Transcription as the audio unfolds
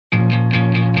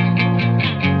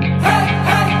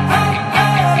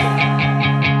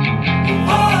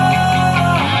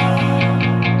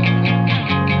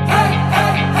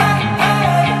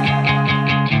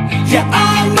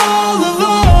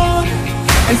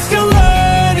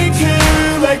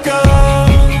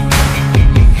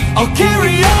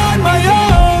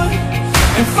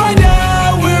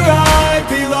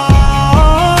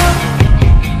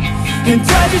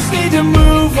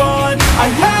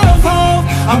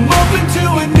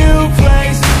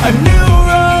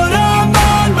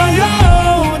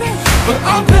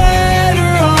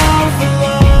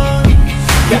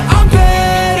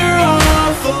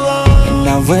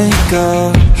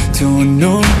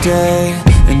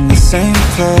same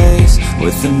place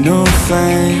with a new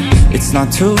flame. It's not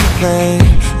too late,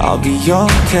 I'll be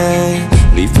okay.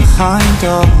 Leave behind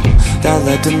all that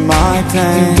led to my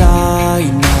pain. And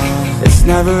I know it's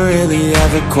never really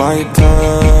ever quite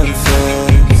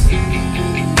perfect,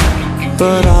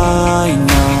 but I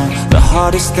know the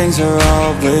hardest things are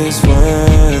always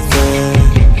worth it.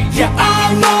 Yeah,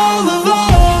 I'm all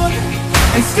alone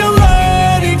and still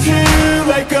learning to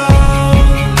let go.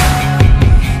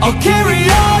 I'll carry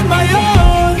on my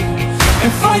own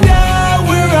and find out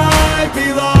where I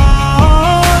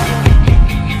belong.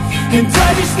 And I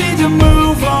just need to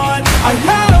move on. I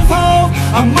have hope,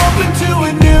 I'm open to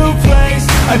a new place,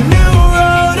 a new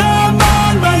road. I'm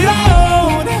on my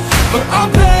own, but I'm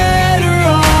better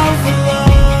off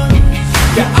alone.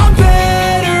 Yeah, I'm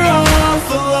better off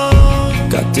alone.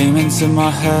 Got demons in my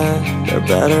head, they're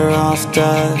better off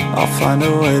dead. I'll find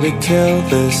a way to kill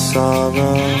this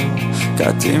sorrow.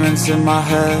 Got demons in my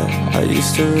head, I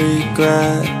used to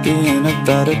regret being a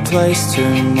better place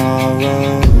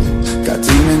tomorrow. Got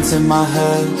demons in my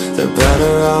head, they're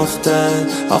better off dead.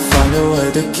 I'll find a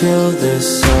way to kill this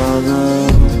sorrow.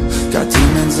 Got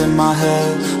demons in my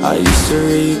head, I used to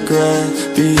regret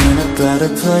being a better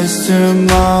place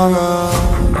tomorrow.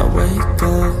 I wake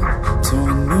up to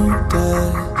a new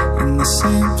day, in the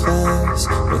same place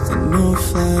with a new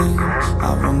flame.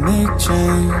 I will make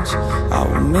change, I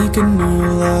will make a new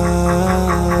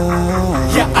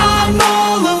life. Yeah, I'm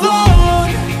all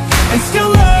alone and still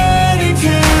learning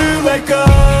to let go.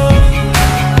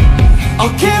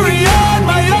 I'll carry on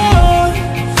my own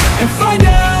and find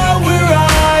out where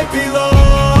I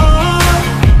belong.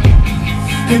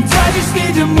 And I just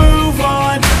need to move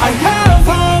on. I have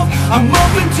hope, I'm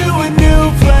open to a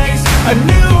new place, a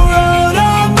new road.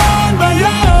 I'm on my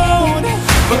own,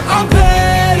 but I'm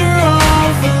better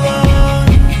off alone.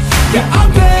 Yeah, I'm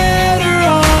better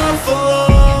off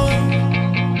alone.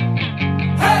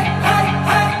 Hey, hey,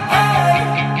 hey, hey.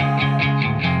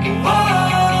 Whoa.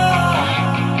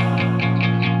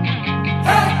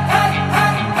 Hey, hey,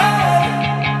 hey, hey.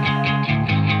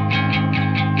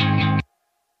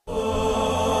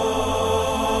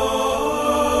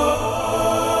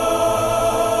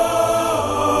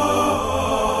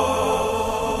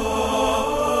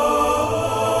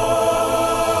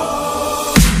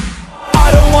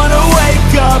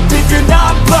 If you're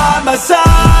not by my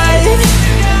side,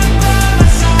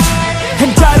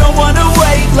 and I don't wanna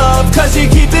wait, love, cause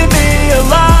you're keeping me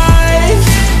alive.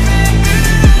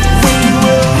 We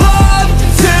will love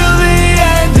till the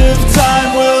end of time.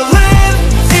 We'll live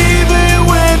even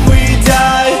when we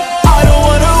die. I don't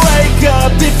wanna wake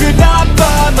up if you're not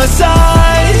by my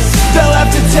side. They'll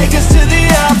have to take us to the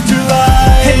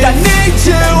afterlife. And I need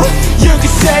you, you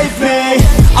can save me.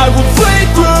 I will bleed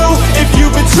through if you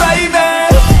betray me,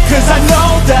 cause I know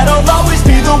that I'll always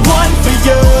be the one for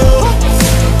you.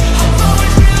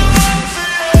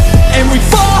 And we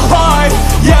fall hard,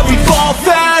 yeah we fall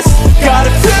fast. Got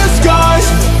a few scars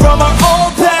from our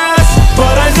old past,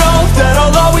 but I know that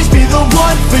I'll always be the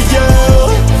one for you.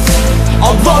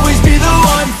 I'll always be the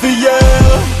one for you.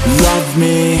 Love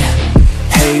me,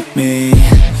 hate me,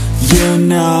 you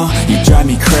know you drive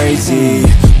me crazy,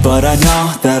 but I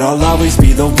know that I'll always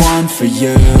be the one for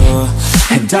you.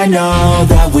 And I know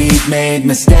that we've made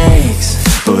mistakes,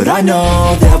 but I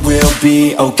know that we'll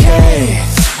be okay.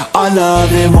 Our love,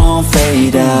 it won't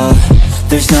fade out,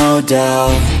 there's no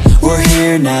doubt, we're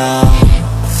here now.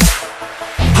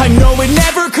 I know it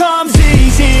never comes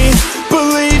easy,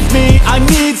 believe me, I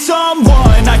need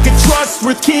someone I can trust,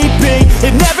 worth keeping.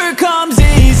 It never comes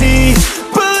easy,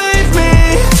 believe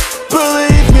me,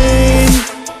 believe me.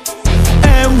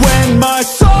 And when my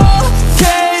soul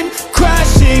came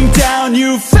crashing down,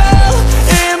 you fell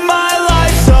in my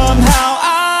life somehow.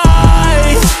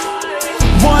 I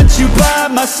want you by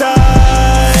my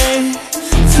side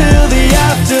till the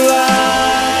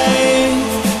afterlife,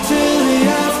 till the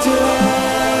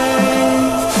afterlife,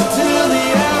 till the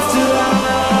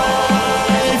afterlife,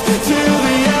 till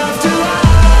the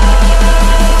afterlife.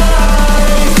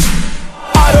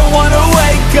 I don't wanna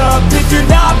wake up if you're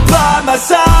not by my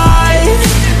side,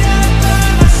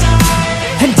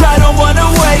 and I don't wanna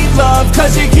wait, love,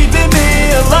 cause you're keeping me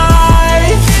alive.